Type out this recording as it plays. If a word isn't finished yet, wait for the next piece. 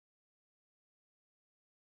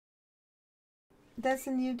There's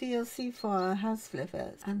a new DLC for house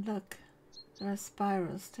flippers. And look, there are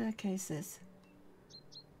spiral staircases.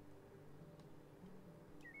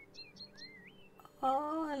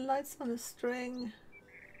 Oh, and lights on a string.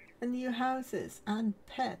 And new houses and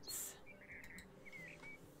pets.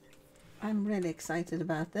 I'm really excited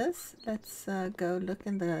about this. Let's go look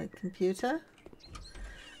in the computer.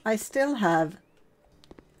 I still have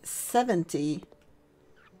 70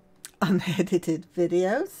 unedited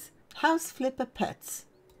videos. House flipper pets.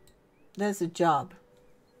 There's a job.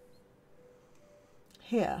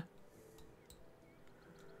 Here.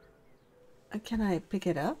 Can I pick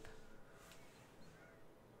it up?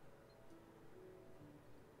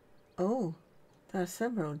 Oh, there are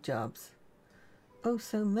several jobs. Oh,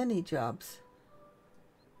 so many jobs.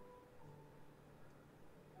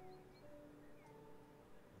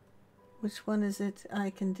 Which one is it I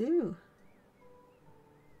can do?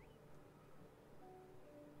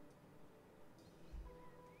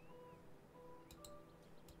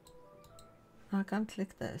 I can't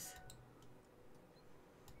click this.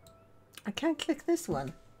 I can't click this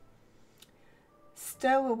one.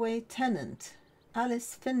 Stowaway Tennant.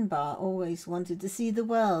 Alice Finbar always wanted to see the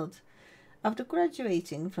world. After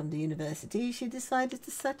graduating from the university, she decided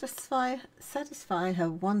to satisfy her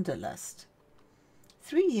wanderlust.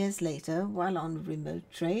 3 years later, while on a remote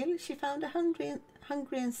trail, she found a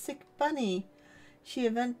hungry and sick bunny. He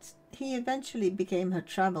eventually became her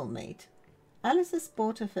travel mate. Alice has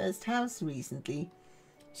bought her first house recently.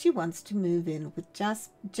 She wants to move in with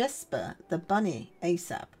Jesper, the bunny,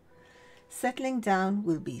 ASAP. Settling down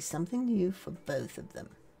will be something new for both of them.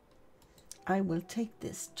 I will take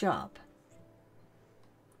this job.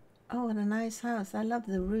 Oh, and a nice house. I love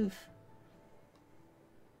the roof.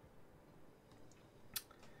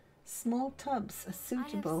 Small tubs are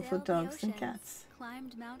suitable for dogs and cats.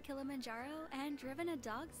 Climbed Mount Kilimanjaro and driven a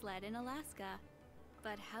dog sled in Alaska.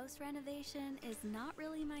 But house renovation is not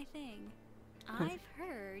really my thing. I've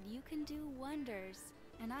heard you can do wonders,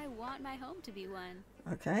 and I want my home to be one.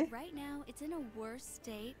 Okay. Right now, it's in a worse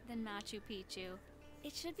state than Machu Picchu.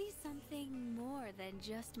 It should be something more than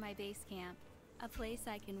just my base camp. A place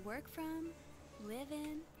I can work from, live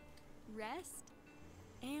in, rest,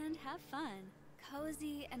 and have fun.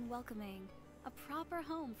 Cozy and welcoming. A proper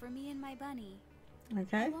home for me and my bunny.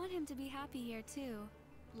 Okay. I want him to be happy here too.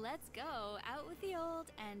 Let's go out with the old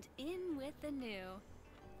and in with the new.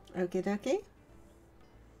 Okie dokie.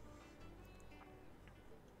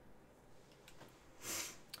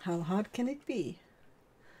 How hard can it be?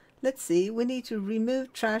 Let's see. We need to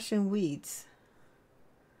remove trash and weeds.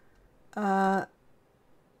 Can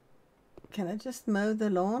I just mow the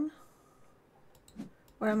lawn?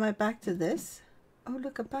 Or am I back to this? Oh,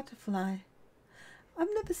 look, a butterfly. I've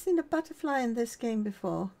never seen a butterfly in this game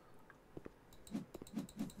before.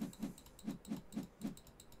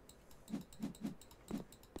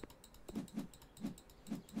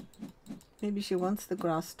 Maybe she wants the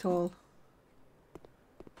grass tall.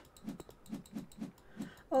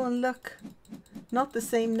 Oh, and look, not the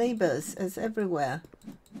same neighbors as everywhere.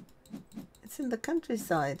 It's in the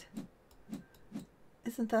countryside.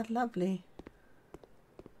 Isn't that lovely?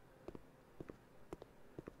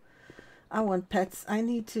 I want pets. I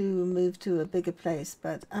need to move to a bigger place,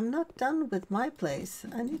 but I'm not done with my place.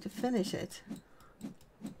 I need to finish it.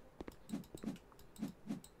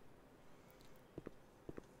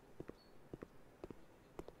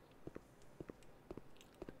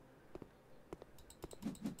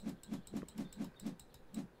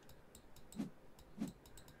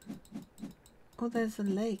 Oh, there's a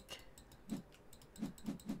lake.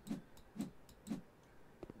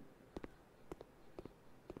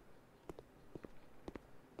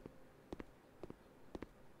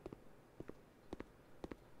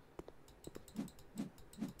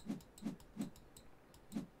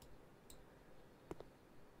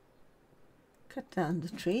 Cut down the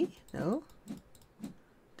tree? No.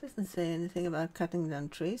 Doesn't say anything about cutting down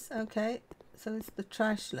trees. Okay, so it's the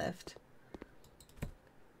trash left.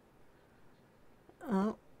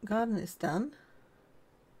 Oh, garden is done.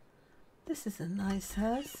 This is a nice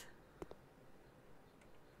house.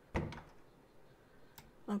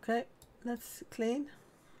 Okay, let's clean.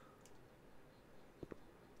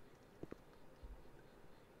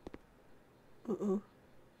 Uh-oh.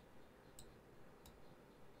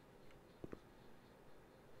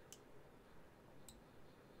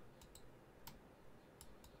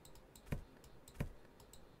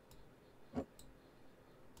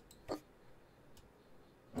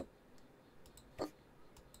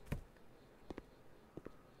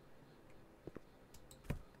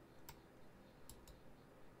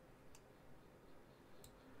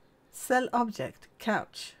 Sell object,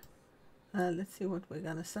 couch. Let's see what we're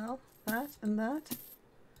gonna sell. That and that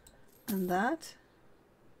and that.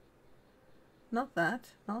 Not that,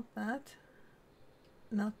 not that,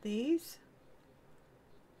 not these.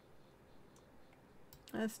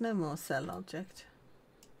 There's no more sell object.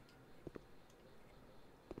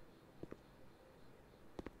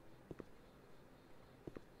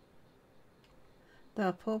 There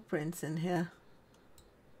are paw prints in here.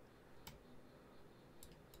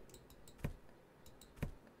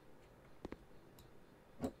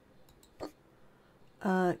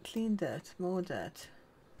 Clean dirt, more dirt.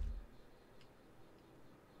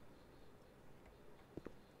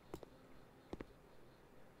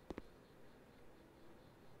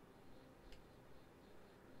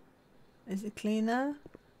 Is it cleaner?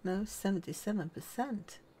 No,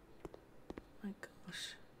 77%. My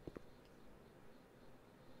gosh.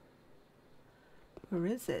 Where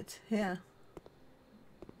is it? Here.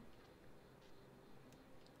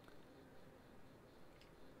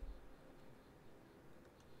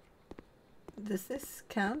 Does this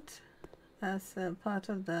count as part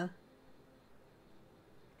of the...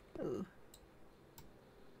 Ooh.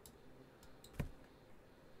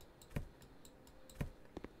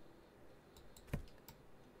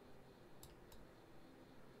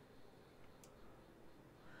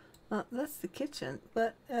 Oh, that's the kitchen,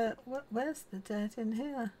 but where's the dirt in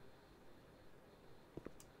here?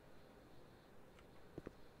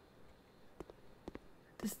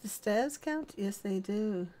 Does the stairs count? Yes, they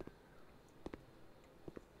do.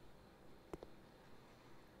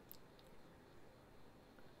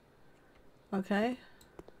 Okay.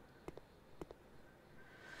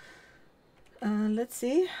 Let's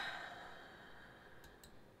see.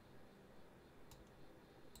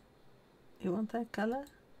 You want that color?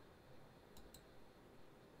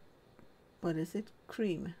 What is it?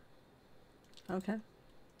 Cream. Okay.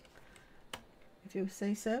 If you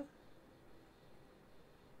say so.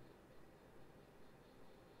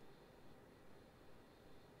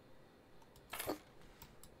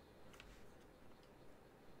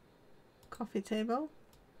 Coffee table.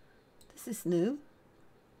 This is new.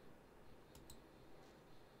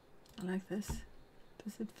 I like this.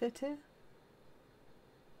 Does it fit here?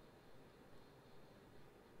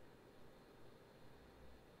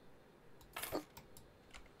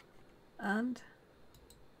 And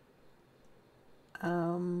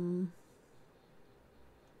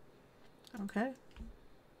okay.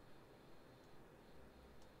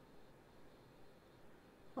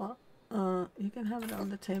 Well, you can have it on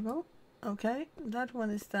the table. Okay, that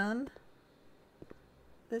one is done.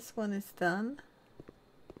 This one is done.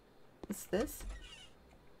 What's this?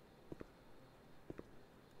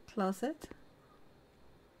 Closet.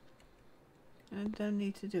 I don't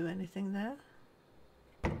need to do anything there.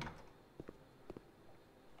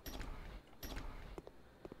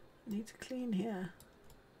 Need to clean here.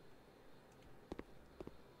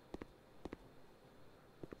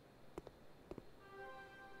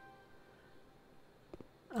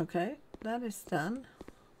 Okay, that is done.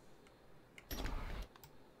 It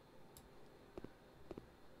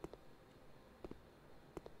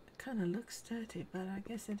kind of looks dirty, but I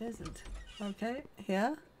guess it isn't. Okay,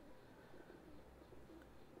 here.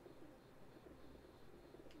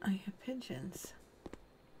 I hear pigeons.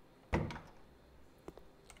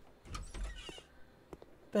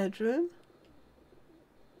 Bedroom.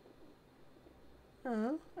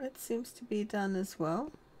 Oh, it seems to be done as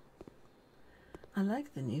well. I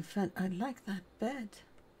like the new fan. I like that bed.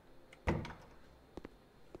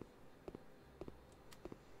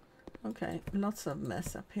 Okay, lots of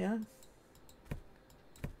mess up here.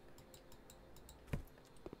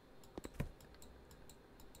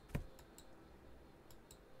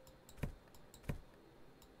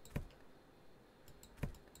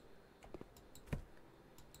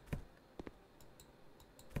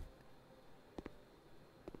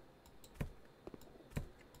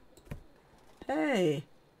 Hey!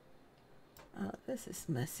 Oh, this is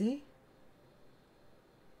messy.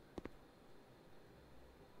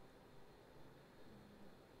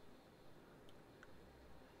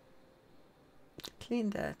 Clean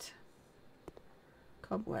that.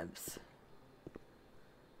 Cobwebs.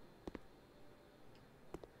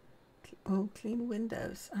 Oh, clean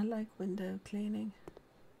windows. I like window cleaning.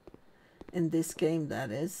 In this game,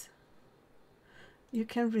 that is. You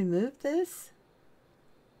can remove this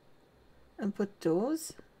and put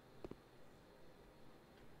doors.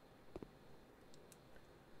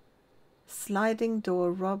 Sliding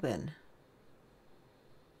door robin.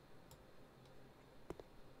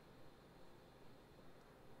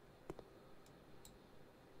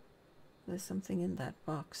 There's something in that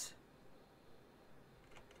box.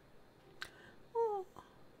 Oh,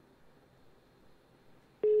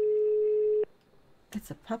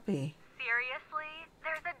 a puppy. Seriously?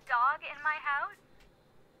 There's a dog in my house?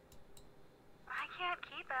 I can't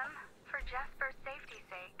keep him, for Jesper's safety's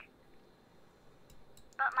sake.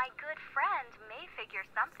 But my good friend may figure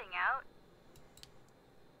something out.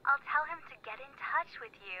 I'll tell him to get in touch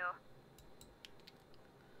with you.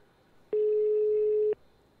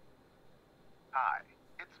 Hi,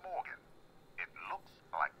 it's Morgan. It looks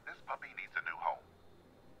like this puppy needs a new home.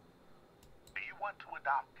 Do you want to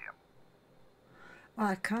adopt him? Well,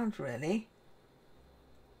 I can't really.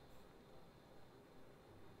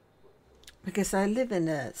 Because I live in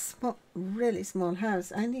a small, really small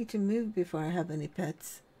house. I need to move before I have any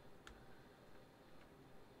pets.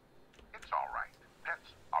 It's all right.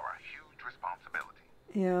 Pets are a huge responsibility.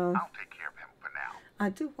 Yeah. I'll take care of him for now. I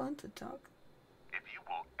do want a dog. If you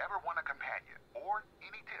will ever want a companion or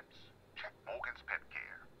any tips, check Morgan's Pet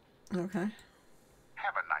Care. Okay.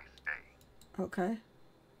 Have a nice day. Okay.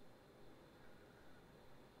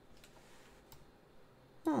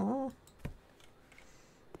 Oh.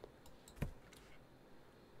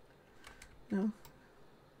 No.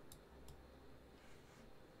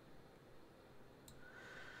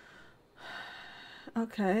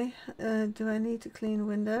 Okay. Do I need to clean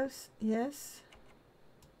windows? Yes.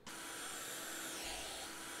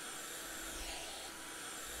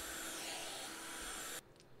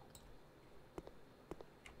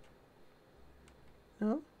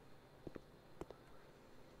 No?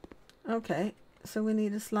 Okay. So we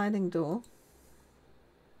need a sliding door.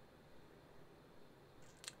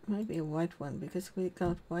 Maybe a white one because we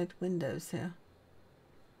got white windows here.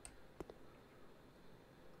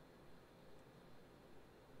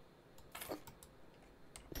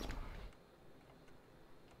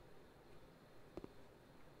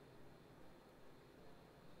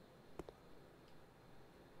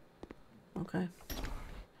 Okay.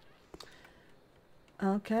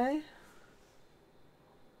 Okay.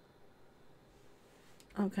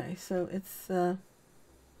 Okay, so it's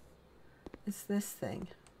this thing.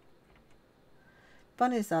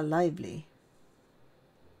 Bunnies are lively.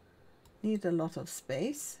 Need a lot of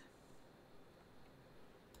space.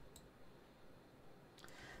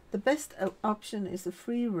 The best option is a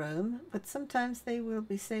free roam, but sometimes they will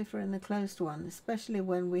be safer in a closed one, especially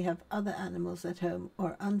when we have other animals at home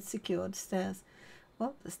or unsecured stairs.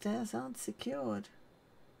 Well, the stairs aren't secured.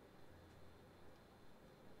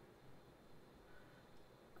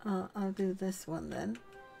 I'll do this one then.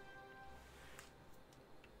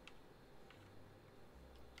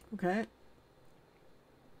 Okay.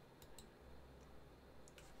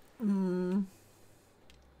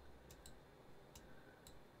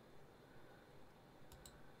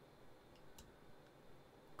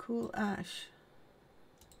 Cool ash.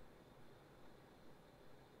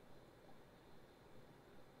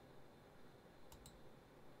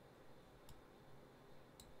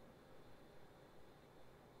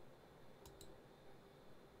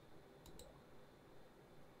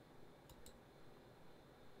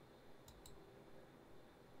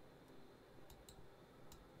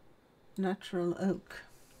 Natural oak.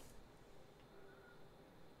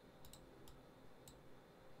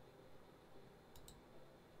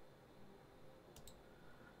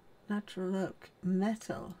 Natural oak.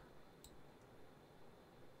 Metal.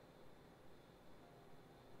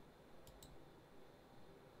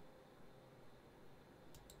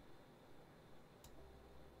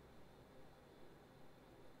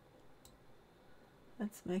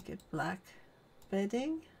 Let's make it black.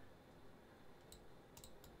 Bedding.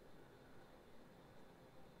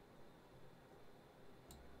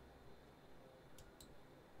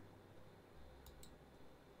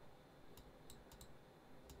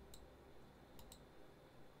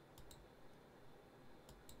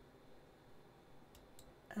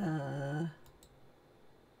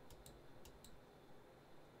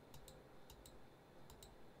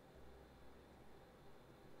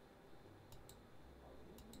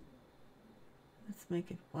 Let's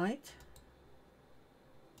make it white.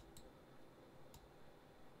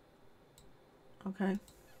 Okay.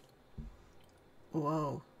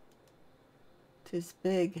 Whoa. It is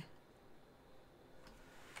big.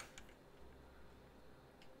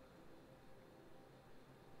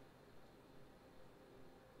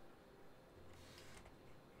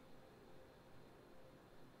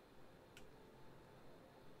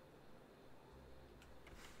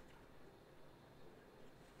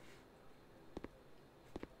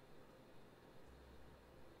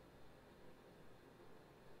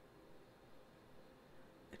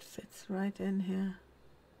 Fits right in here.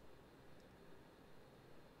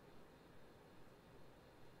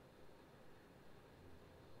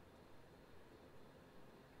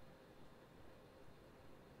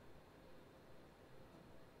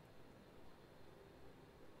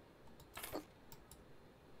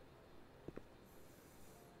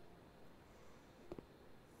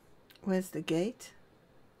 Where's the gate?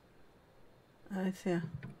 Right here.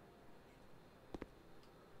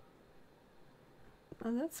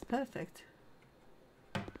 Oh, that's perfect.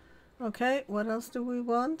 Okay, what else do we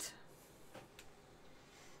want?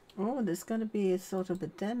 Oh, there's going to be a sort of a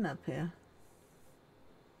den up here.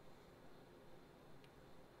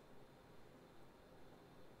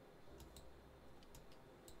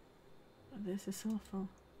 Oh, this is awful.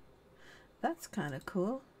 That's kind of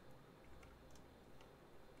cool.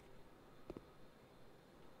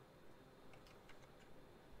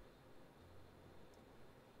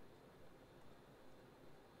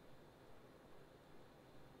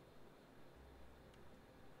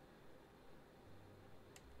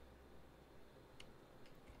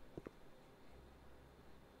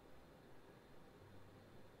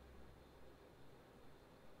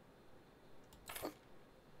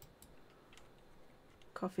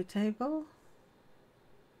 Coffee table.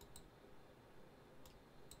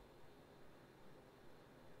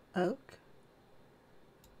 Oak.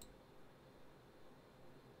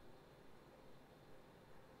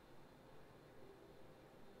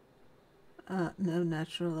 No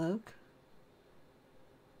natural oak.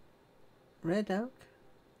 Red oak.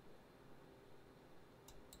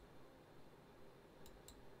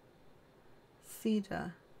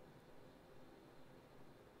 Cedar.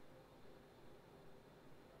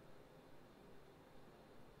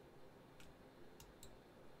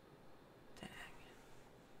 Dang.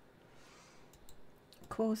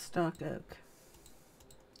 Coarse dark oak.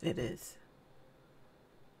 It is.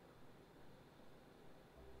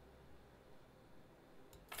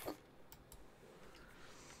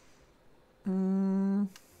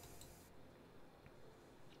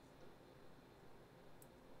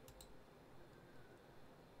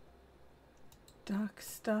 Dark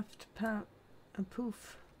stuffed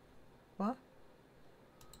poof. What?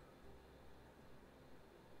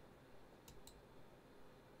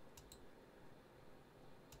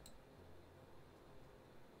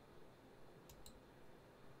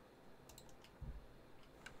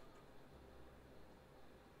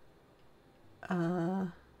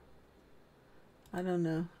 I don't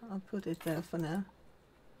know. I'll put it there for now.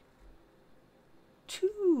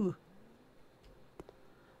 2.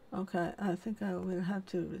 Okay, I think I will have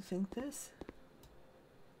to rethink this.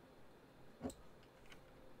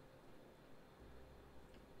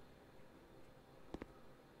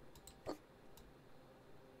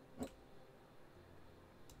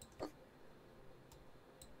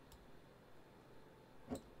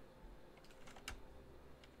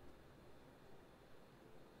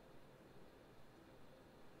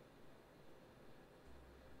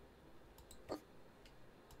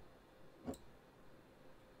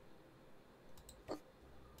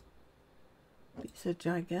 These are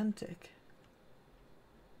gigantic.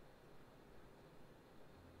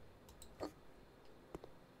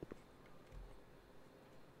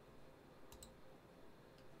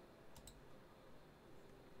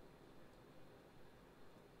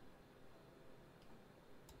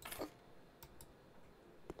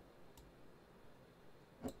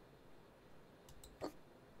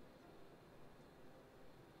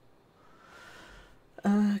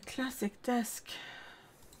 Classic desk.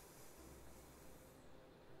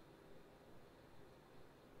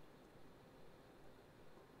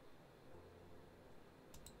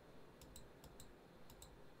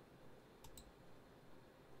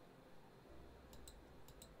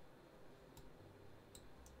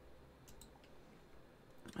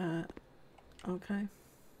 Okay.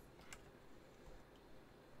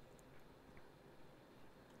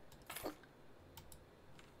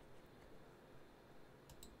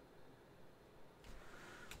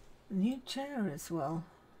 New chair as well.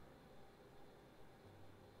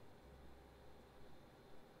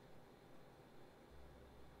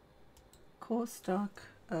 Coarse dark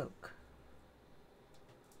oak.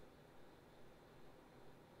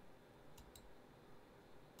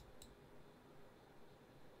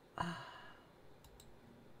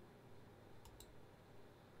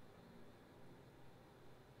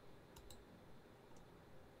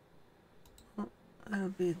 That'll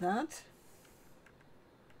be that.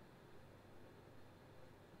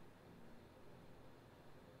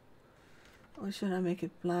 Or should I make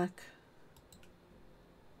it black?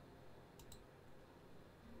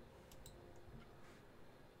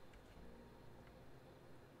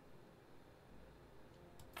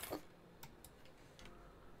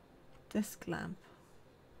 Desk lamp.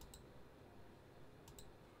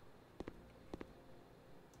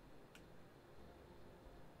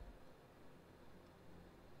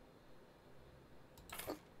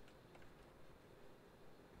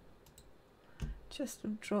 Chest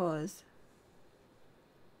of drawers.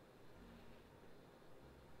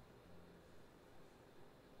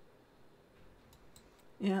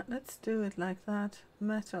 Yeah, let's do it like that.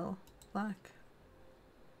 Metal, black.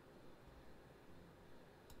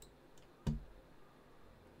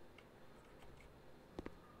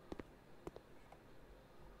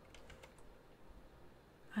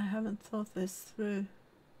 I haven't thought this through.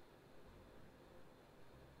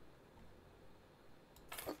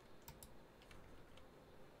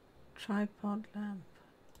 Tripod lamp.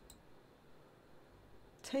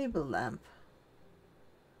 Table lamp.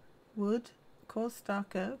 Wood, coarse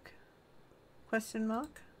dark oak. Question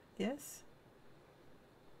mark? Yes.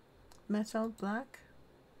 Metal, black.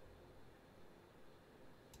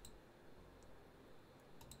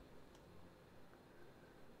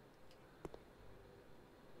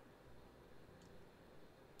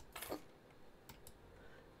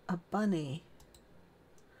 A bunny.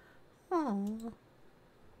 Oh.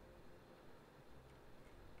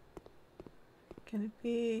 Can it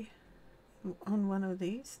be on one of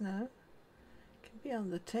these? No. It can be on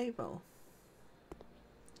the table.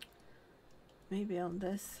 Maybe on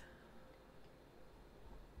this.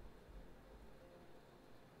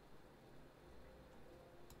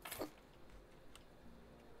 A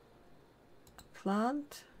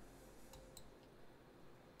plant.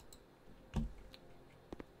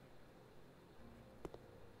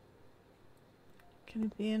 Can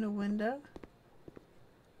it be in a window?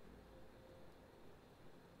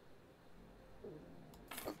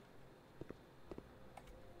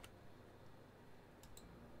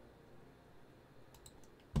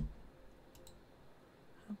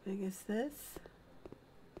 How big is this?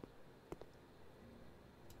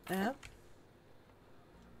 There.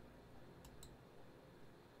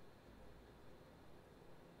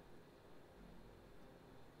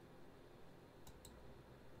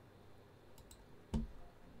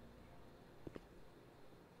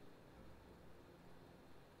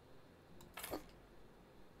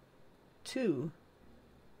 Two.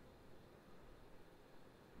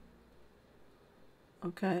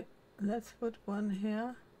 Okay, let's put one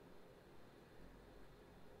here.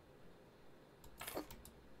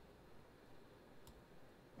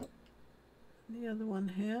 The other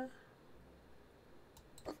one here.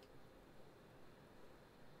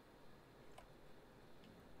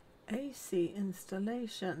 AC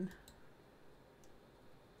installation.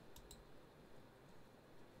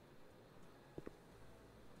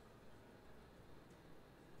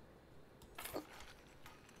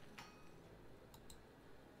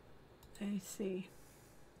 AC.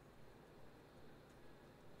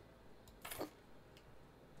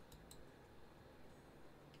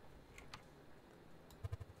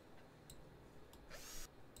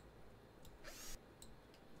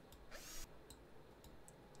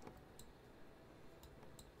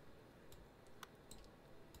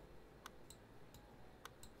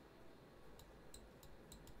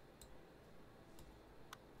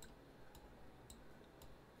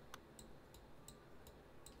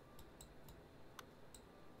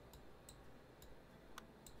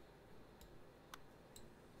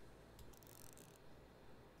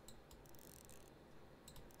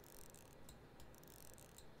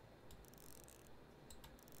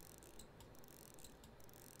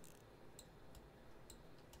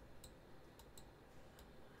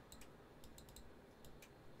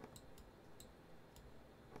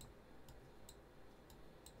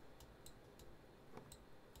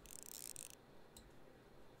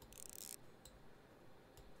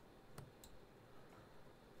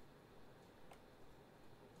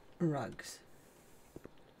 Rugs.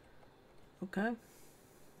 Okay.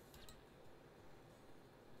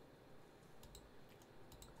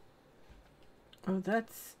 Oh,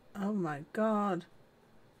 that's, oh my God.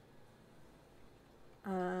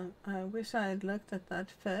 I wish I had looked at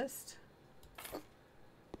that first.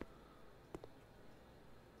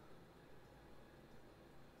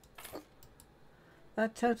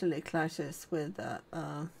 That totally clashes with,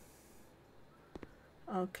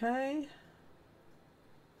 okay.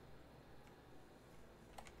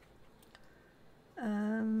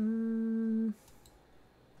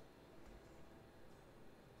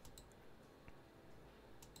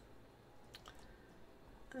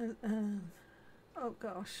 Oh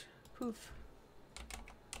gosh, poof.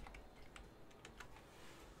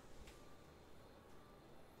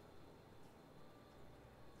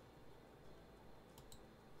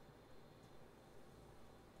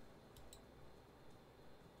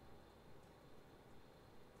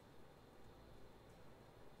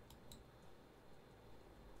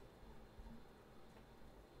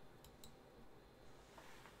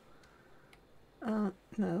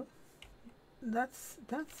 No. That's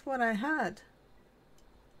what I had.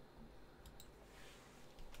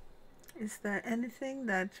 Is there anything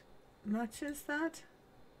that matches that?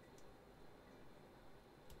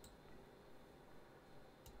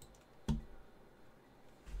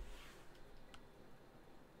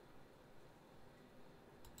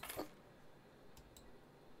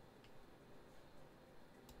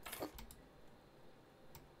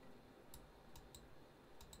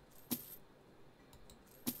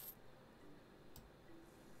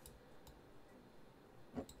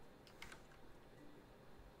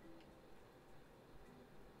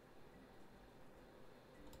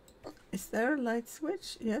 Is there a light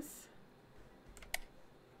switch? Yes.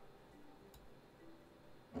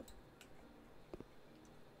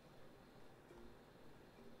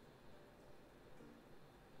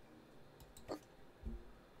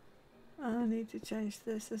 I need to change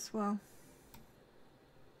this as well.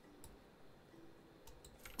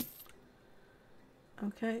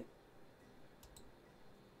 Okay.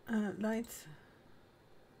 Lights.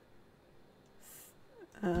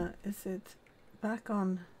 Is it back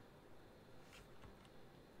on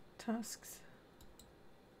tasks?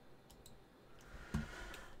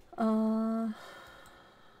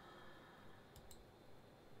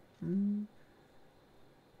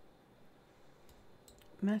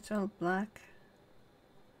 Metal black.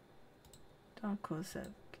 Dark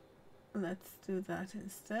corset. Let's do that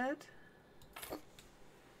instead.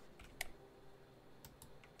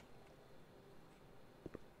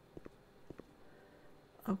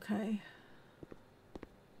 Okay.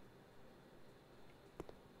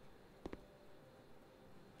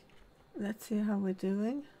 Let's see how we're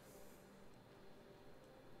doing.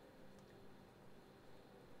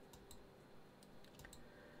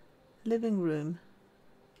 Living room.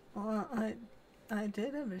 Well, I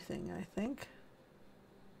did everything, I think.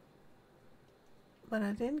 But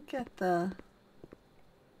I didn't get the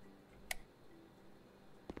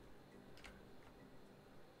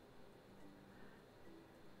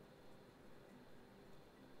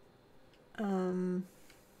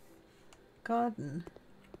garden.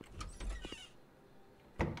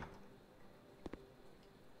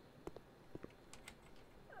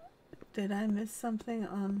 Did I miss something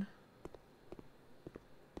on?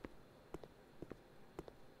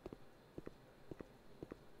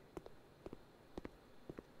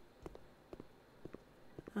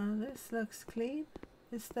 Oh, this looks clean.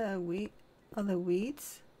 Is there other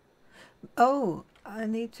weeds? Oh, I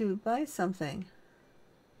need to buy something.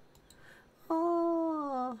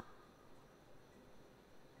 Oh,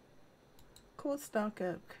 coarse dark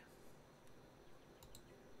oak.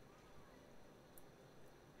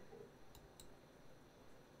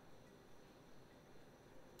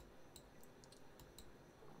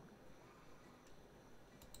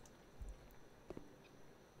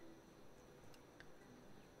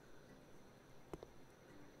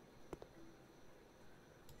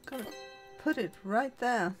 Gonna put it right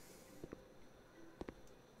there.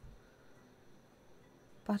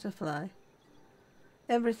 Butterfly.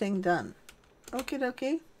 Everything done. Okie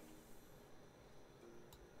dokie.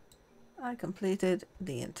 I completed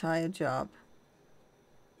the entire job.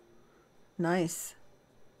 Nice.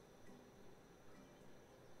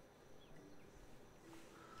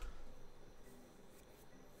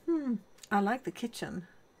 I like the kitchen.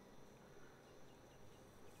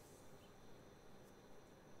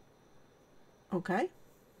 Okay.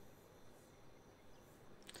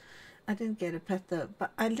 I didn't get a pet though,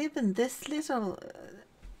 but I live in this little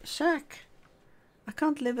shack. I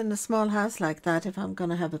can't live in a small house like that if I'm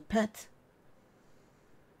gonna have a pet.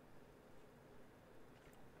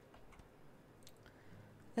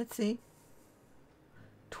 Let's see.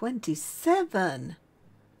 27.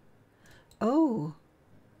 Oh.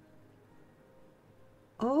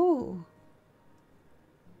 Oh.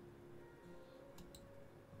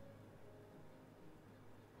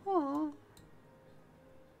 Oh.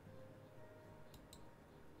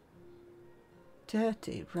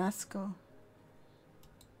 Dirty rascal.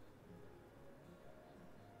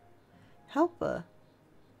 Helper.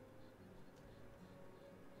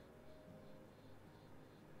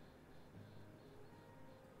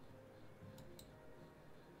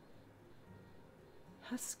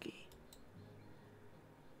 Husky.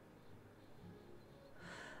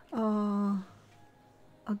 Oh,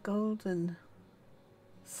 a golden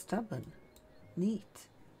stubborn. Neat.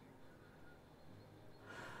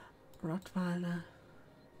 Rottweiler.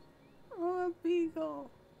 Oh, a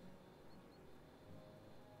beagle.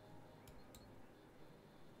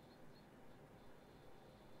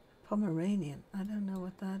 Pomeranian. I don't know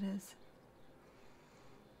what that is.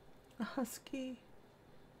 A husky.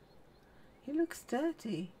 He looks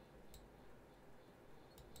dirty.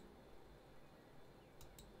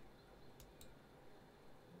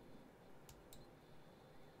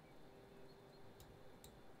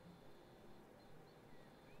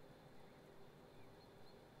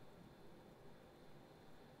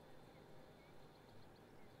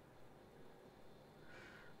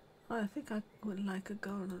 I think I would like a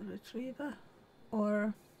golden retriever,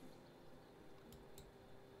 or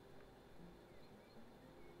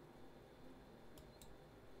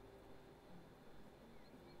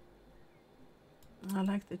I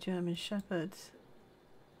like the German Shepherds.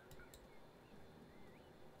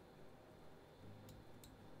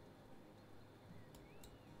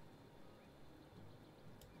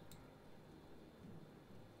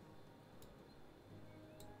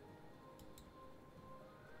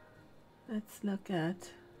 Let's look at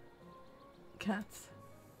cats.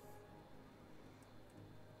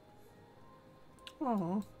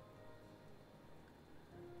 Oh.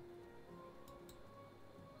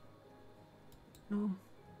 No.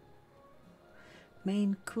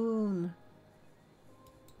 Maine Coon.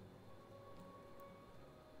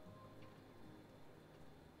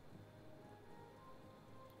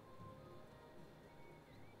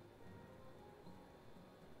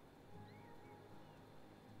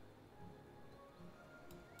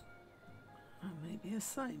 Maybe a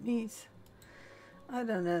Siamese. I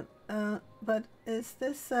don't know. But is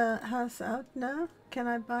this house out now? Can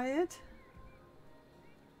I buy it?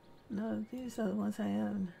 No, these are the ones I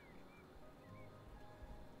own.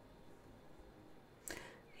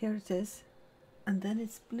 Here it is. And then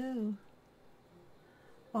it's blue.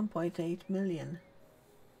 1.8 million.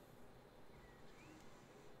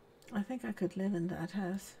 I think I could live in that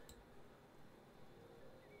house.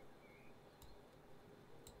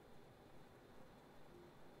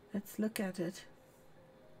 Let's look at it.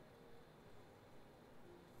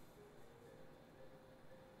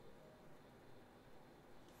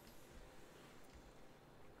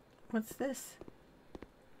 What's this?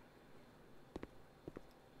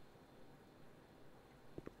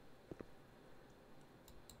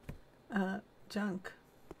 Junk.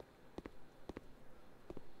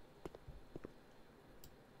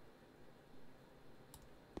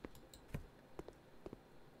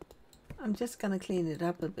 I'm just gonna clean it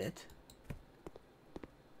up a bit.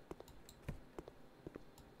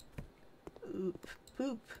 Oop,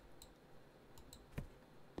 poop.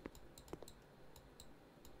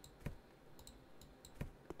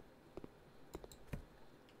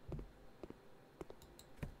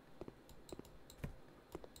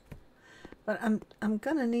 But I'm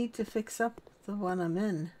gonna need to fix up the one I'm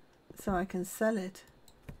in so I can sell it.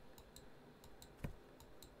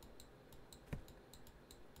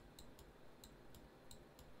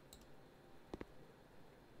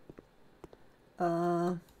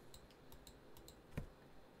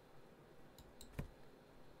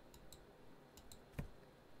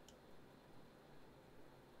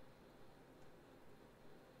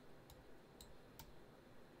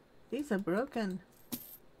 These are broken.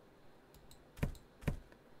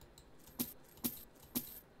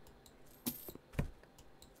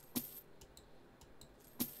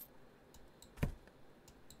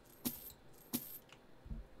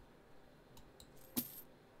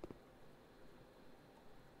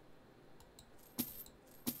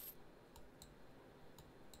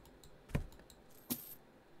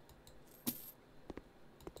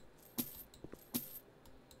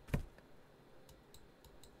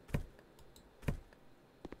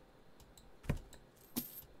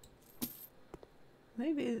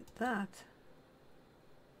 Maybe that.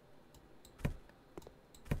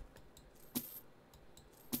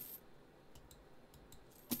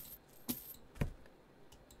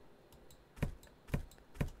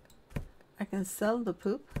 I can sell the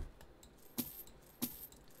poop.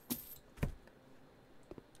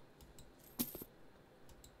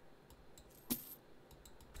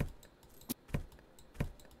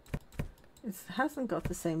 It hasn't got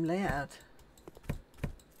the same layout.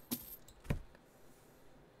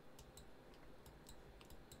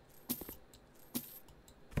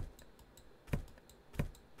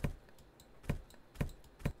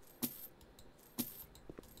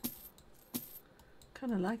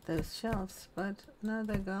 Kind of like those shelves, but now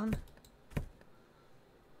they're gone.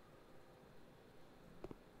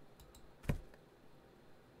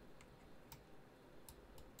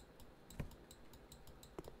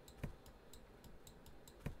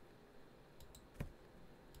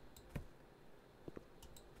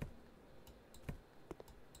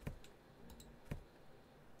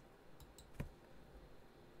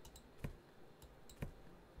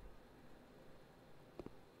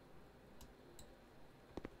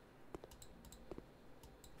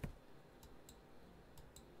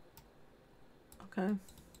 Okay.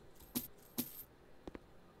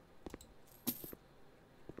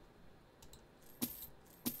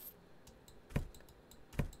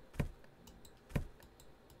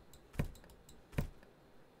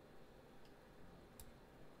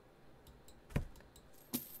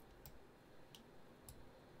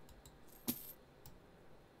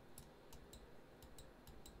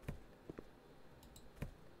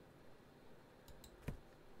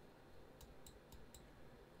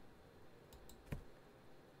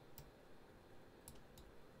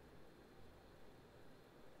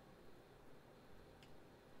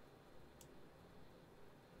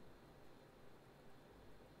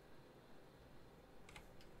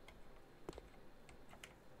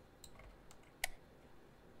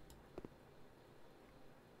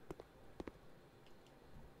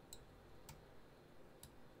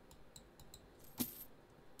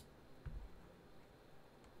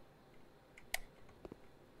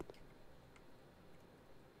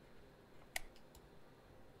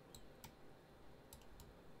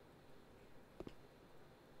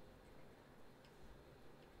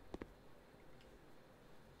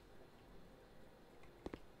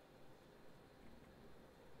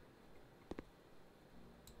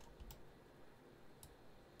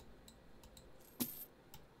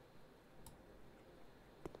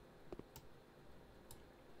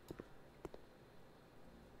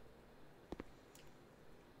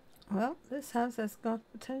 This house has got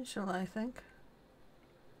potential, I think.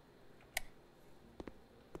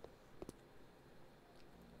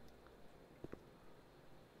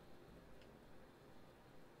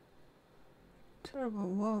 Terrible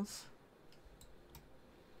walls.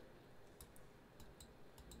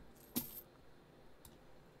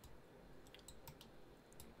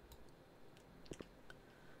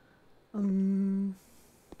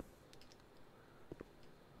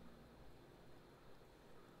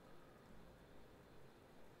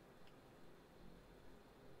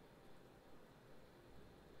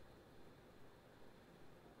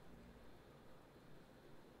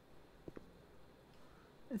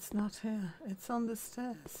 It's not here. It's on the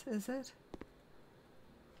stairs, is it?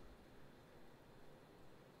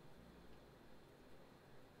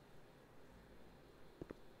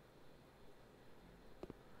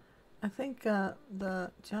 I think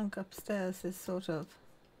the junk upstairs is sort of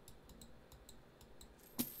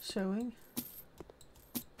showing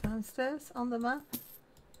downstairs on the map.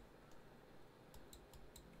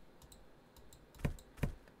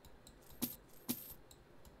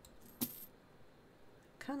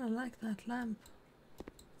 Kind of like that lamp.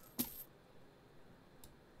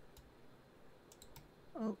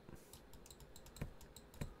 Oh.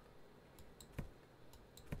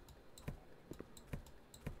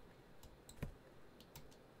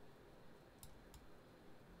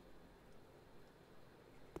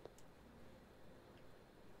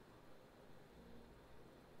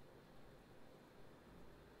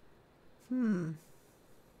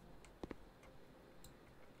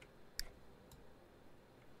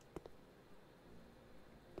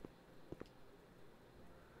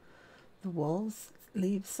 The walls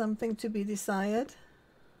leave something to be desired.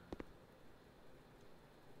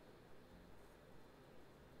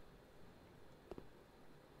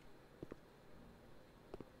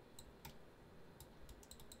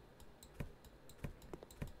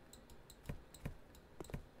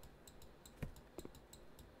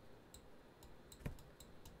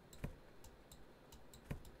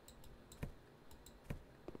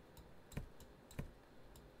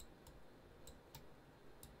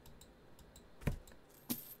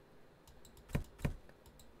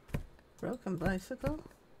 Broken bicycle?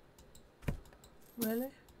 Really?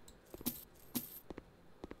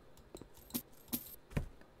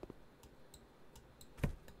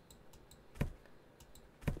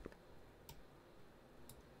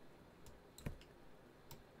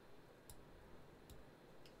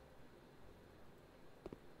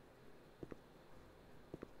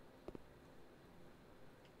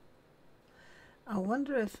 I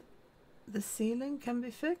wonder if the ceiling can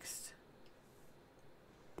be fixed.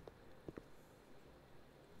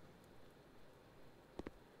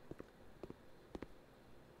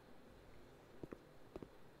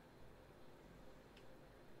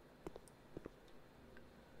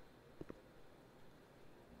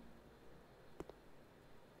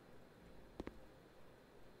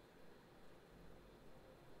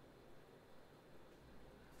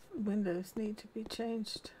 Windows need to be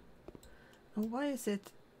changed. And why is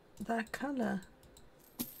it that color?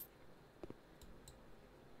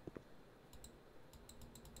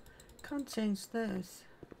 Can't change those.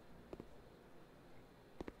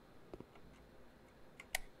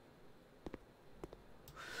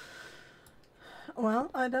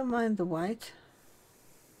 Well, I don't mind the white.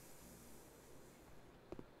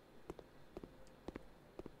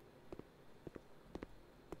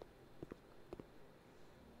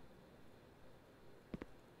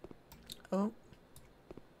 Oh.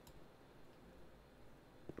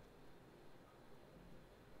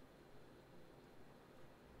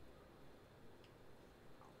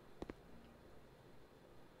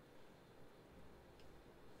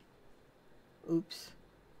 Oops.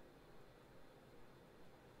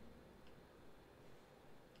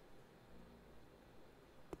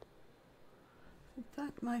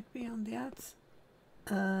 That might be on the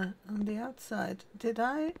outside. Did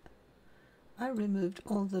I? I removed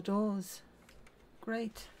all the doors.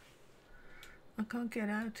 Great. I can't get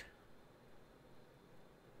out.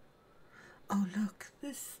 Oh look,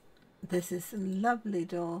 this is a lovely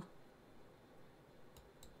door.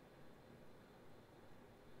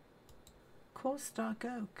 Coarse dark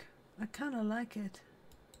oak. I kind of like it.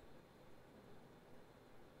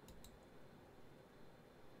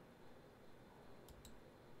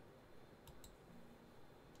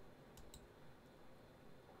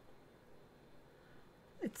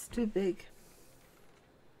 It's too big.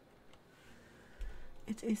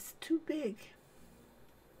 It is too big.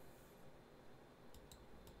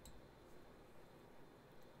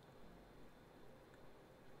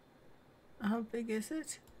 How big is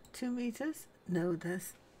it? 2 meters? No,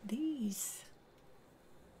 these.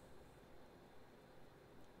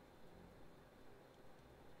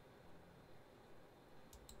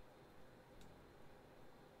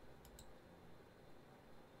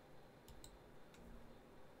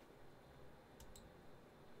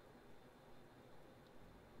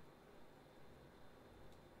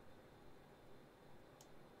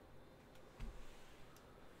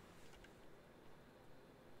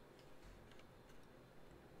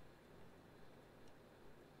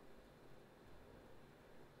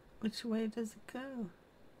 Which way does it go? I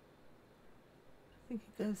think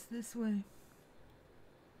it goes this way.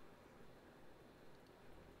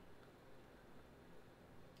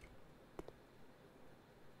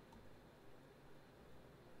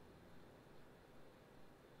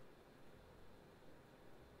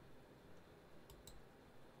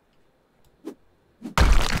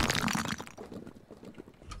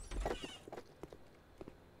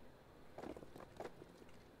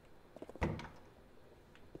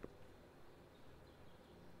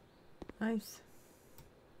 Nice.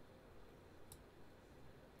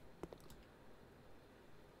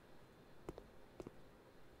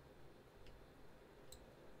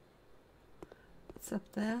 What's up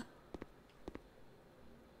there?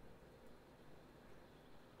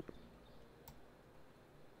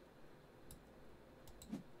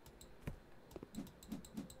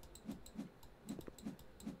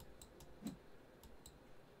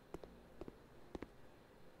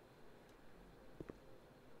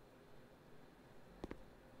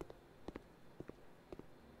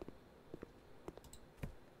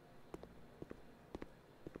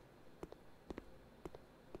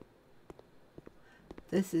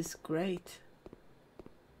 This is great.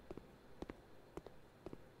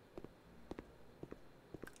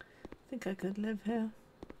 I think I could live here.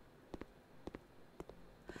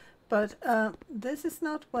 But this is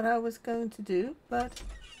not what I was going to do, but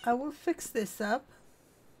I will fix this up.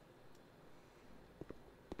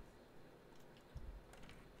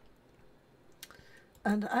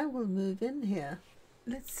 And I will move in here.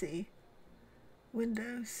 Let's see.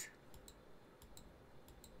 Windows.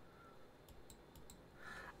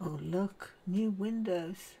 Oh, look, new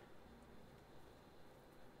windows.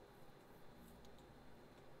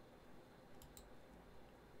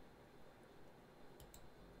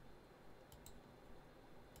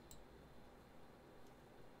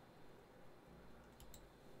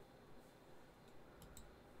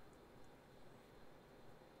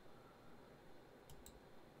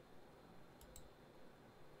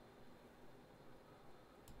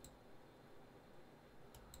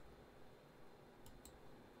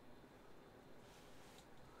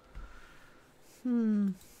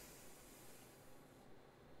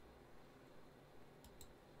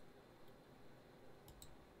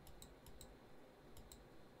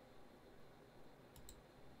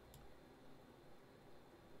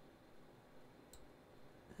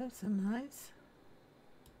 Those are nice.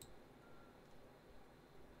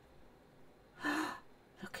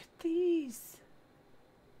 Look at these.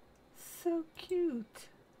 So cute.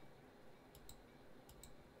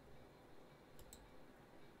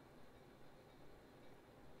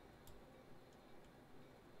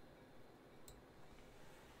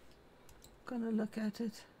 Gonna look at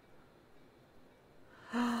it.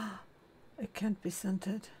 It can't be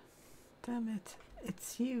scented. Damn it.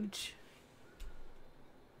 It's huge.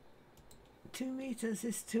 2 meters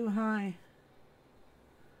is too high.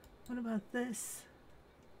 What about this?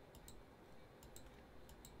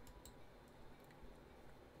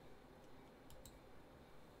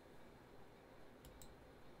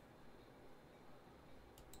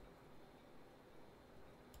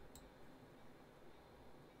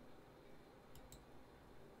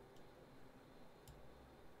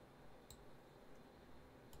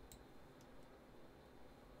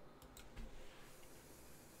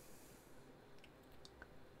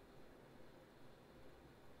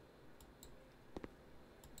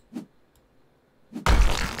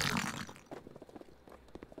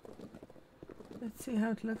 Let's see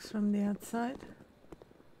how it looks from the outside.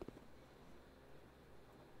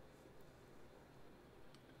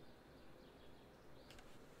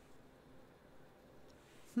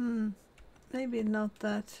 Maybe not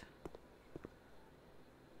that.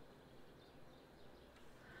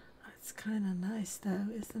 It's kind of nice though,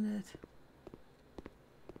 isn't it?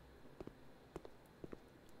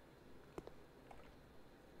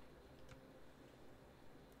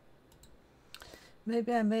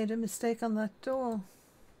 Maybe I made a mistake on that door.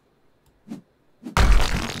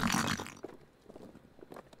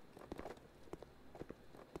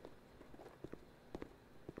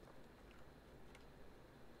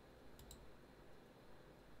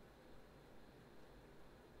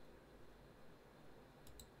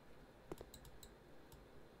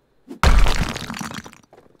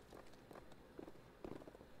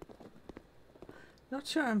 Not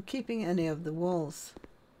sure I'm keeping any of the walls.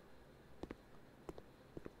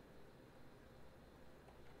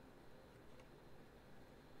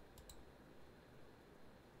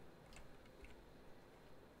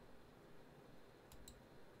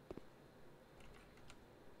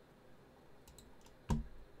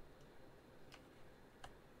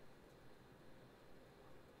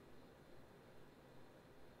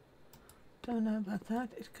 Don't know about that.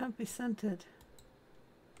 It can't be scented.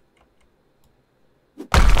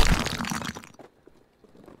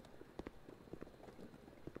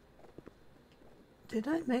 Did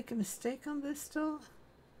I make a mistake on this door?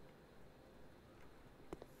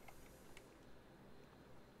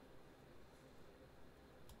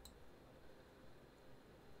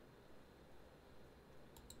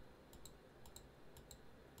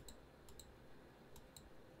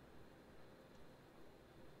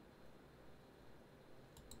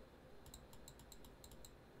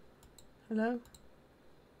 Hello?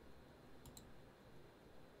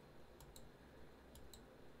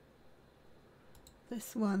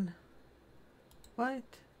 This one.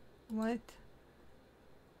 White, white.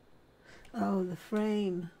 Oh, the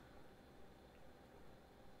frame.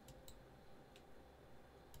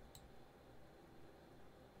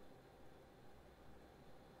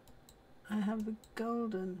 I have the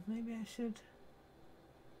golden. Maybe I should.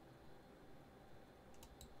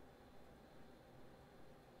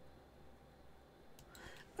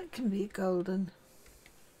 It can be golden.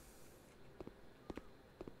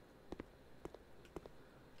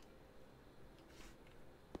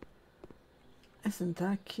 Isn't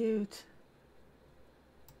that cute?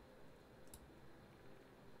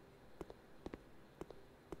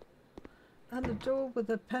 And a door with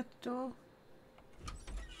a pet door.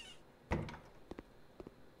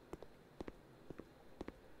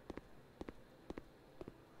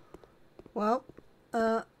 Well,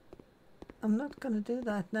 I'm not going to do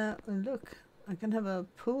that now. And look, I can have a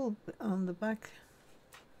pool on the back,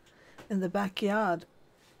 in the backyard.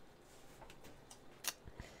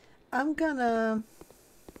 I'm gonna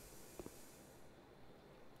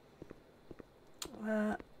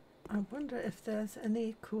I wonder if there's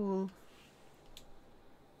any cool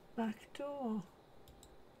back door.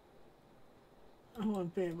 I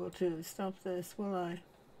won't be able to stop this, will I?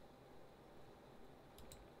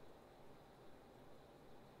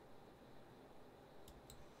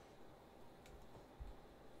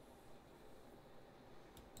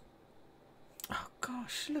 Oh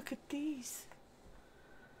gosh, look at these.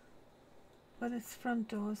 But it's front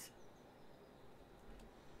doors.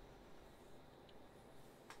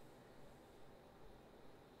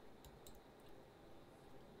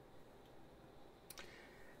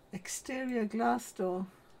 Exterior glass door.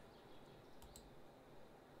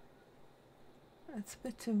 It's a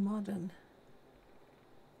bit too modern.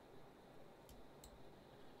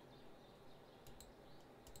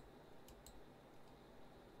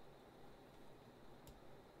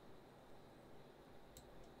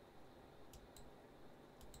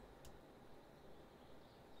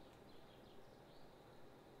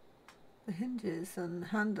 The hinges and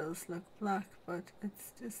handles look black, but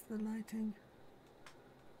it's just the lighting.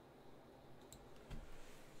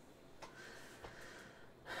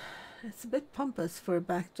 It's a bit pompous for a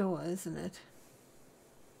back door, isn't it?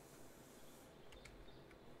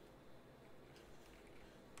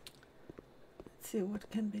 Let's see what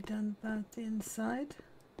can be done about the inside.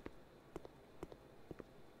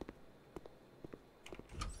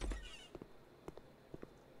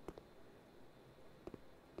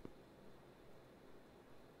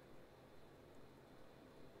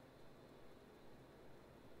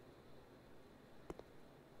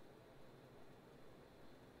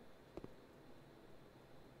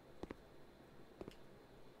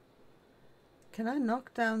 Can I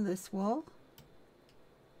knock down this wall?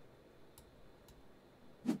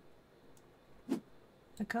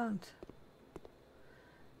 I can't.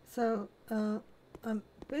 So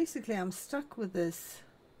I'm stuck with this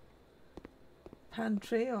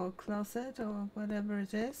pantry or closet or whatever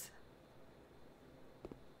it is.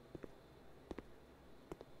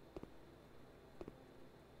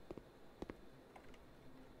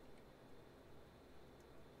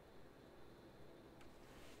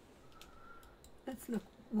 Let's look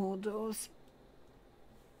more doors.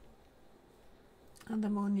 And the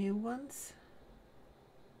more new ones.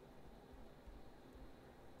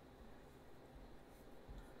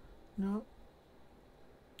 No,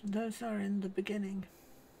 those are in the beginning.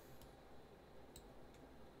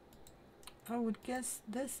 I would guess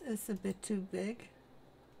this is a bit too big.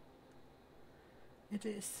 It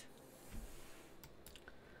is.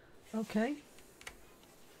 Okay.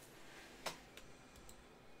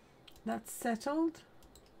 That's settled.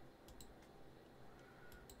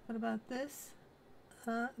 What about this?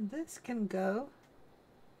 This can go.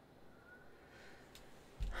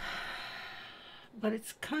 But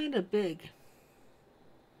it's kind of big.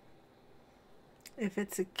 If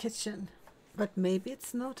it's a kitchen. But maybe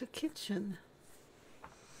it's not a kitchen.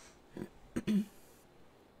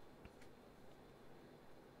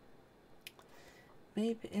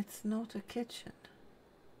 Maybe it's not a kitchen.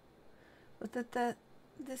 But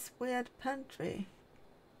this weird pantry.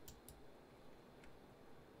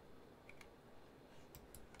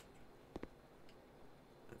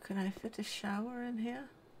 Can I fit a shower in here?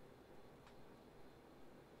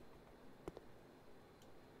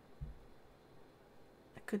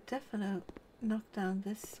 I could definitely knock down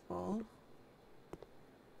this wall.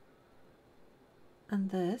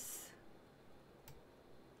 And this.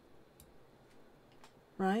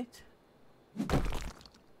 Right?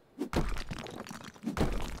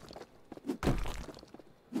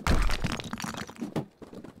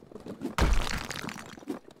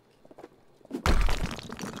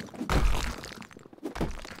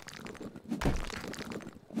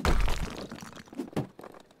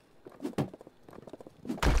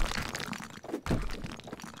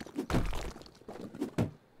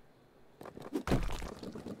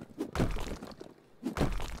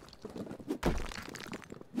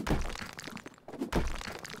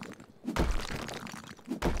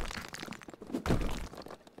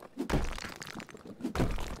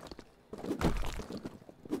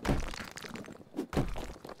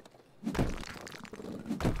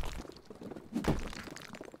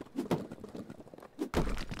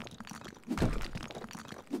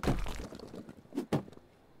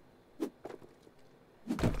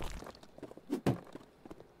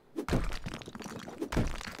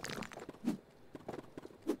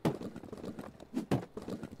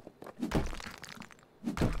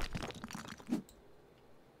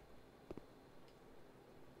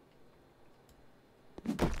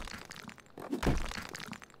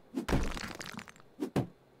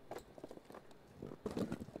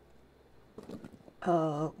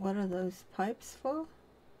 What are those pipes for?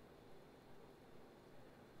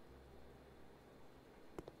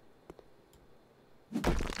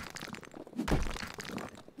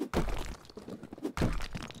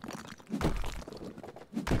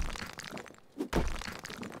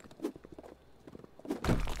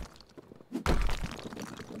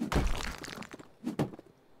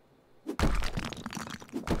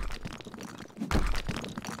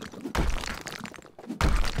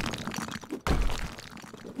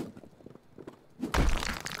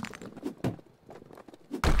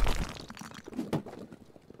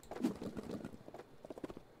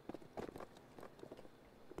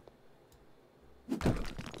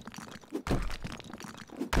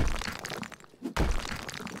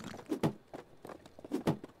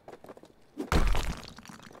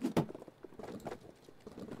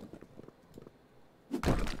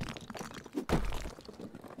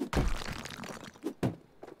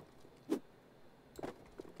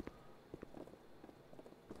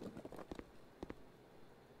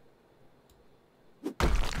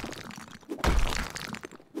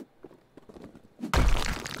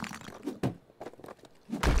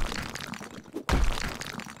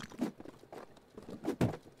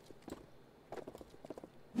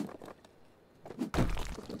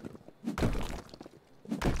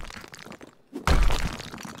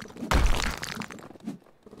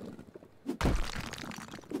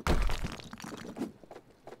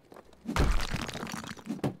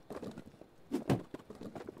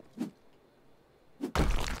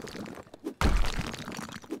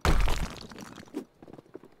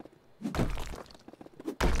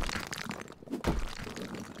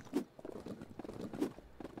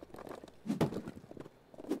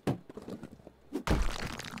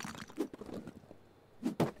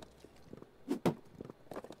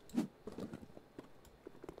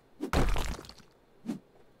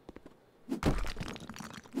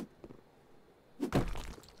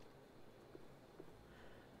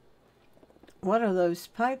 What are those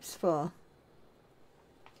pipes for?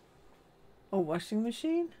 A washing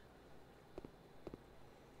machine?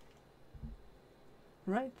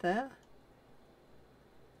 Right there.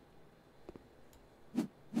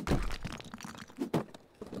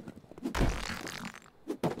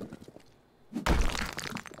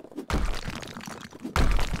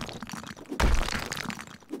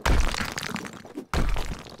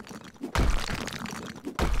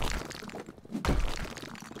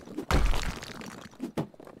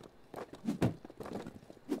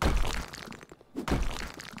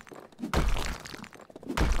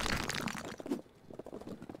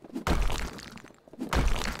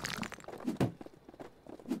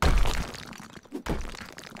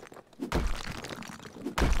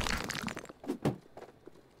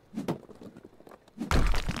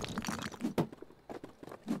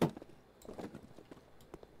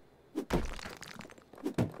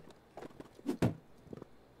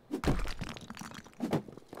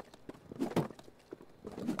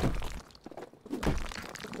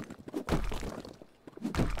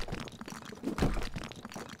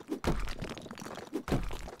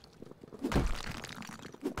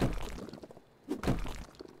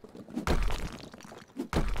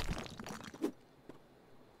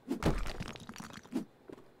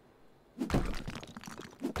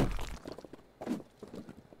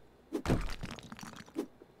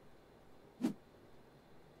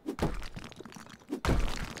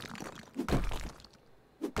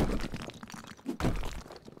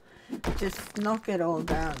 just knock it all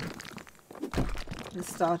down and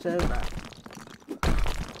start over.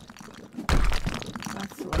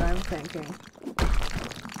 That's what I'm thinking.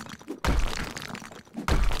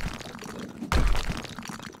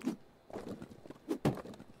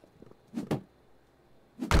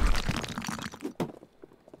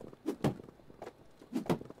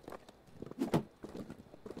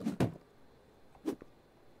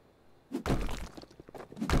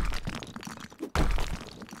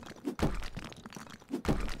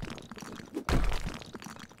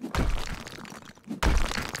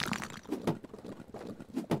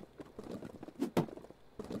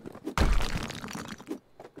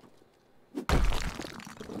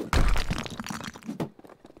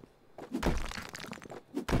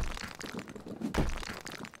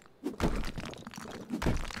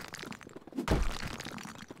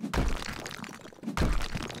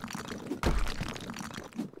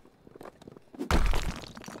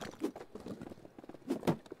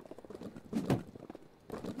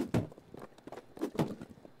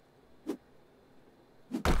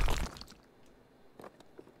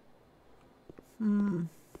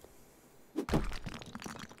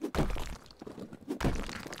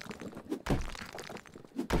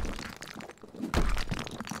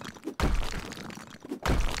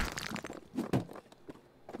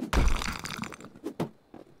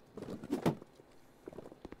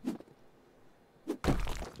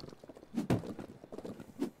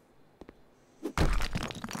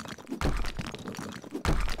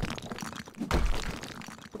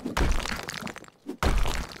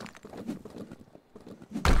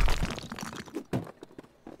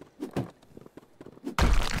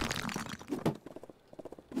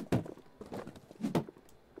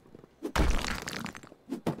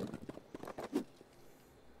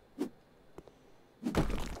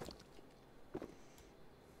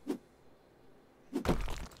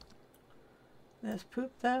 There's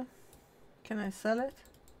poop there. Can I sell it?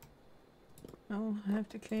 No, I have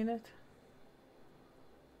to clean it.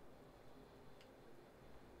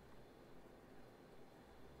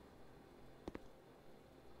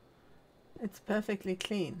 It's perfectly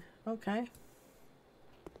clean. Okay.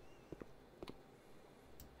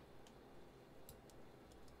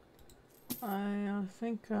 I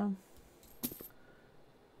think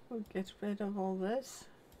we'll get rid of all this.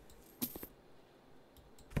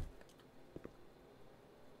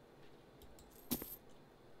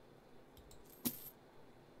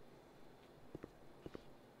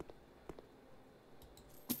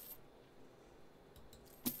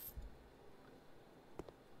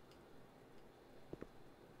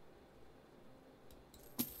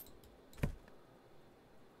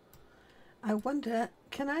 I wonder,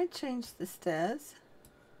 can I change the stairs?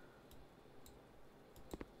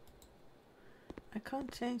 I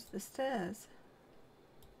can't change the stairs.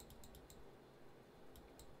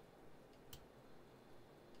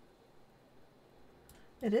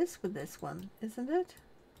 It is with this one, isn't it?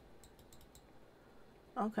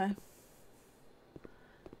 Okay.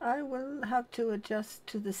 I will have to adjust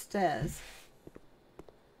to the stairs.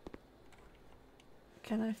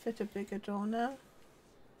 Can I fit a bigger door now?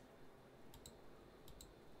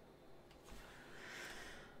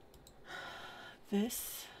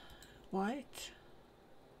 This white.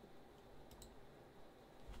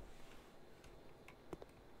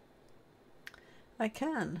 I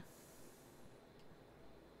can.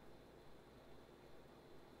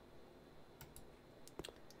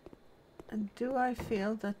 And do I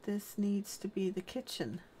feel that this needs to be the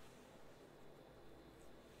kitchen?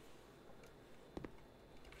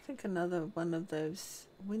 I think another one of those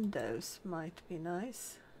windows might be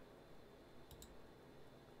nice.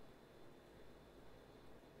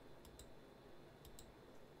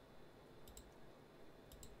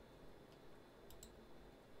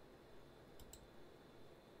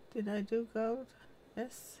 Did I do gold?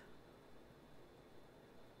 Yes.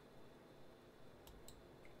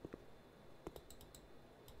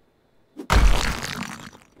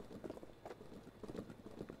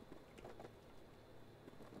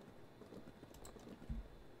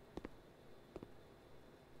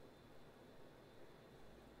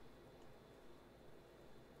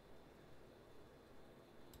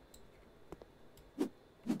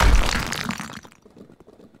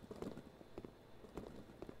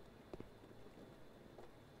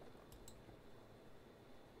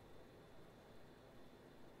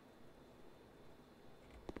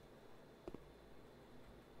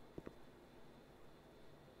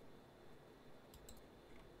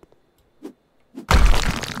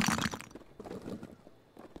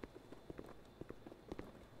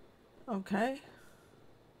 Okay.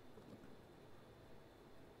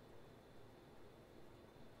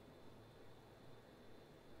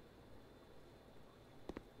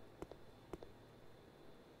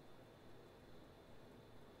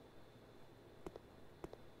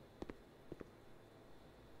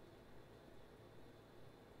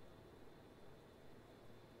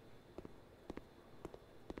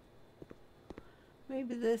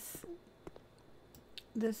 Maybe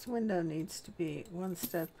this window needs to be one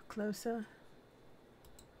step closer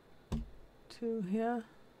to here.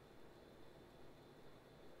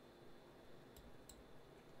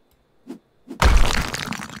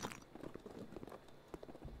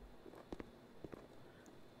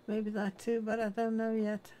 Maybe that too, but I don't know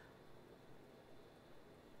yet.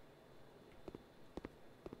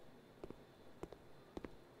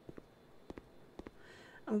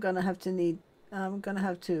 I'm gonna have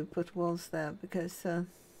to put walls there because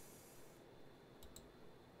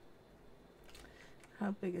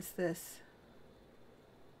how big is this?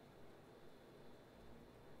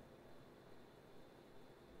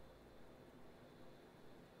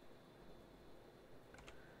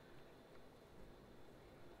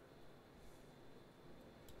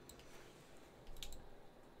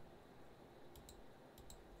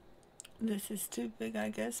 This is too big, I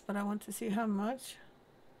guess, but I want to see how much.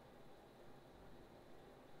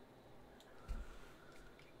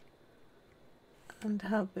 And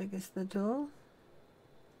how big is the door?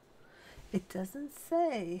 It doesn't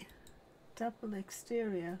say. Double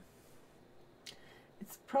exterior.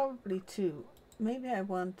 It's probably 2. Maybe I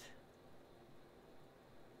want...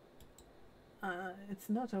 it's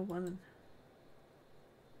not a 1.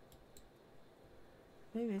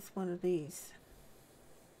 Maybe it's one of these.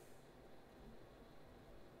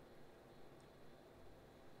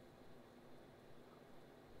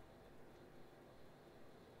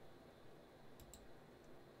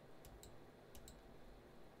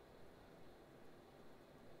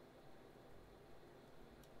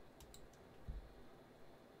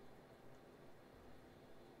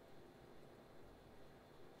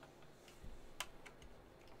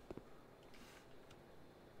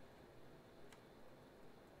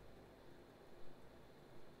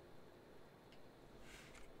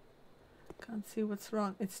 Can't see what's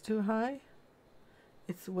wrong. It's too high.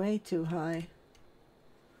 It's way too high.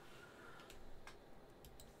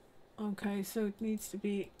 Okay, so it needs to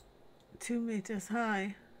be 2 meters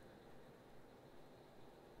high.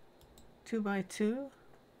 2 by 2.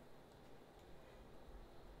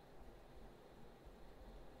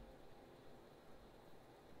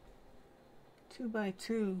 2 by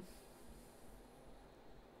 2.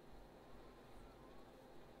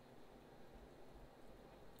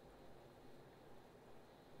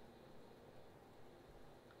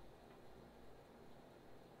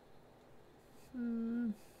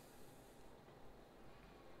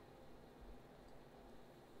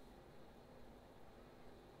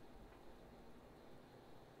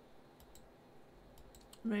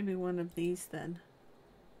 Maybe one of these then.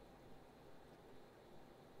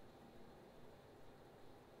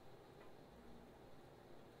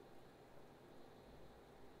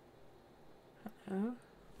 Hello?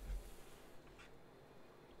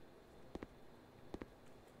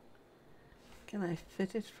 Can I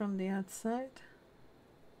fit it from the outside?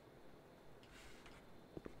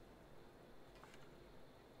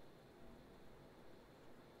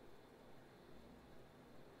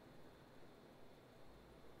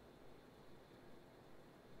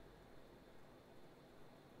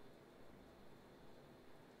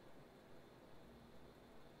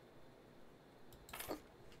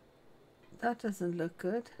 That doesn't look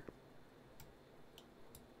good.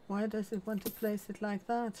 Why does it want to place it like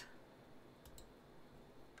that?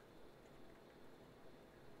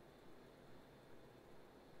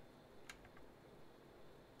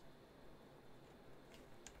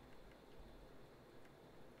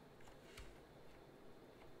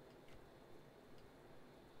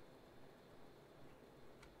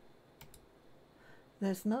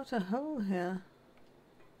 There's not a hole here.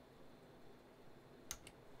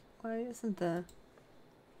 Why isn't there?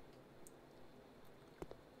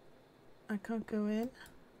 I can't go in.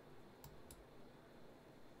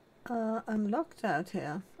 I'm locked out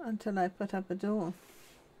here until I put up a door.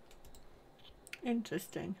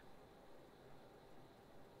 Interesting.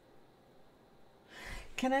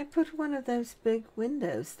 Can I put one of those big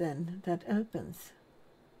windows then that opens?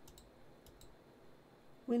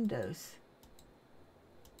 Windows.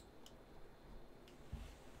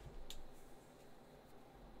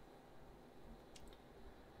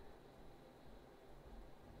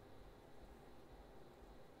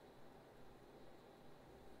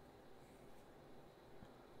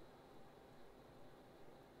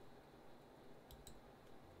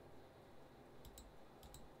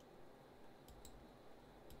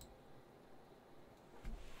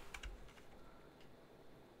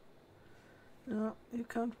 No, you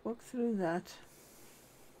can't walk through that.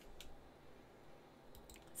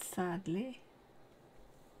 Sadly.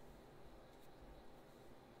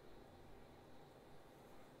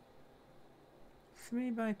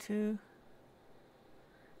 3 by 2,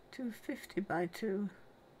 250 by 2.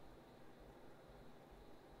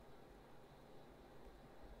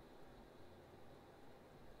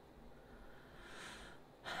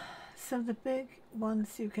 So the big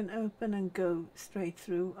ones you can open and go straight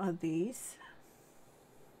through are these.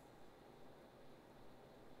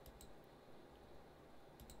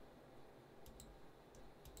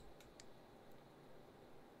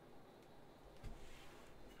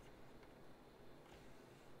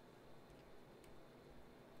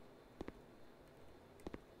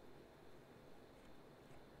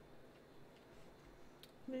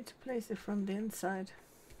 Need to place it from the inside.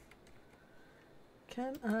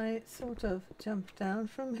 Can I sort of jump down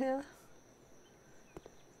from here?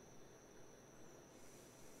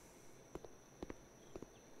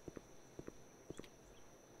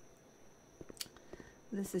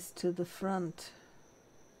 This is to the front.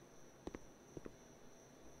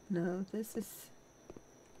 No, this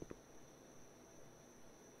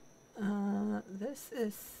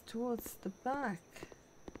is towards the back.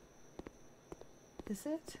 Is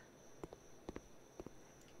it?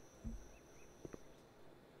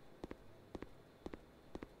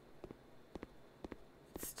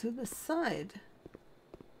 It's to the side.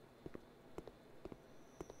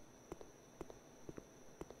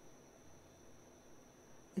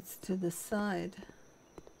 It's to the side.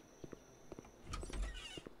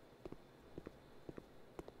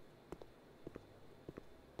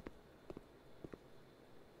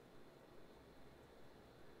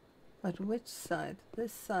 But which side?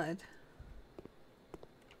 This side.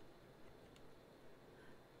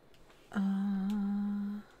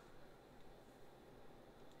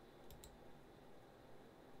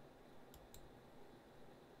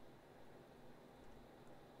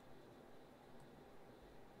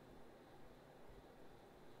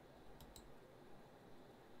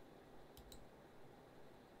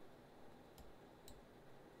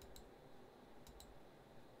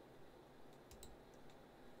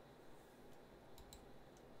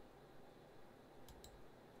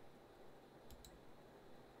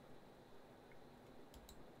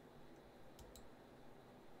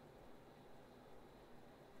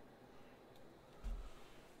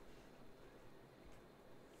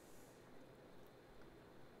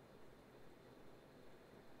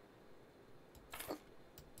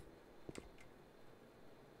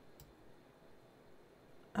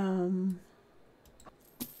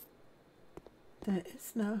 There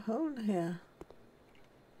is no hole here.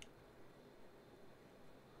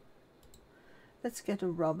 Let's get a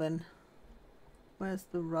robin. Where's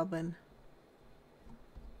the robin?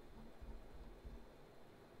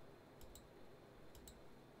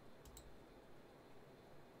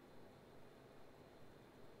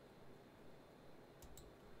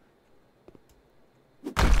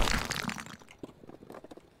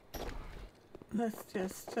 Let's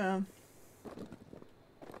just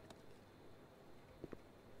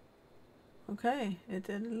okay, it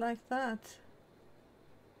didn't like that.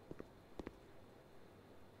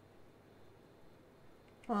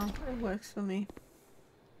 Well, it works for me.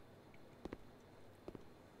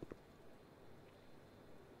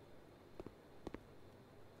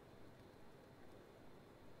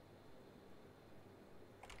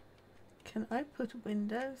 Can I put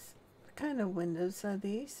windows? What kind of windows are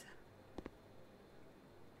these?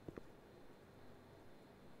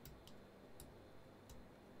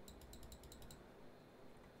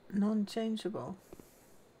 Non-changeable.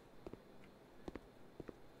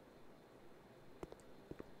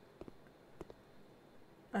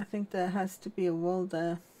 I think there has to be a wall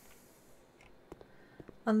there.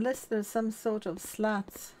 Unless there's some sort of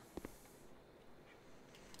slats.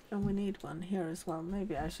 And we need one here as well.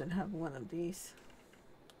 Maybe I should have one of these.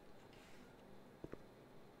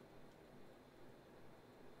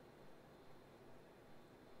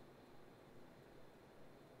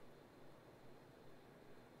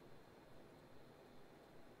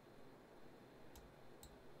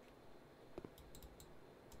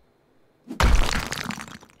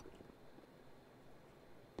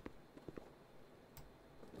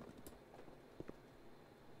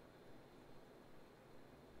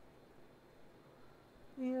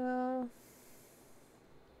 Yeah.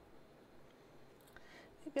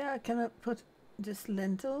 Maybe I cannot put just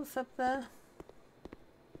lintels up there.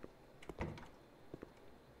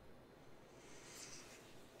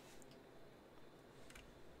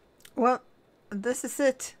 Well, this is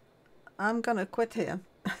it. I'm gonna quit here.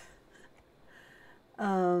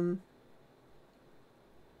 I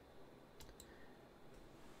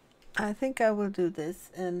think I will do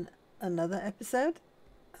this in another episode,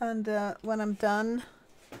 and when I'm done,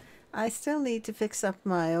 I still need to fix up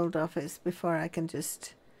my old office before I can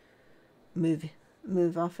just move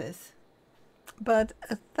office. But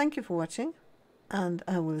thank you for watching, and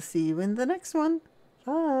I will see you in the next one.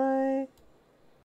 Bye.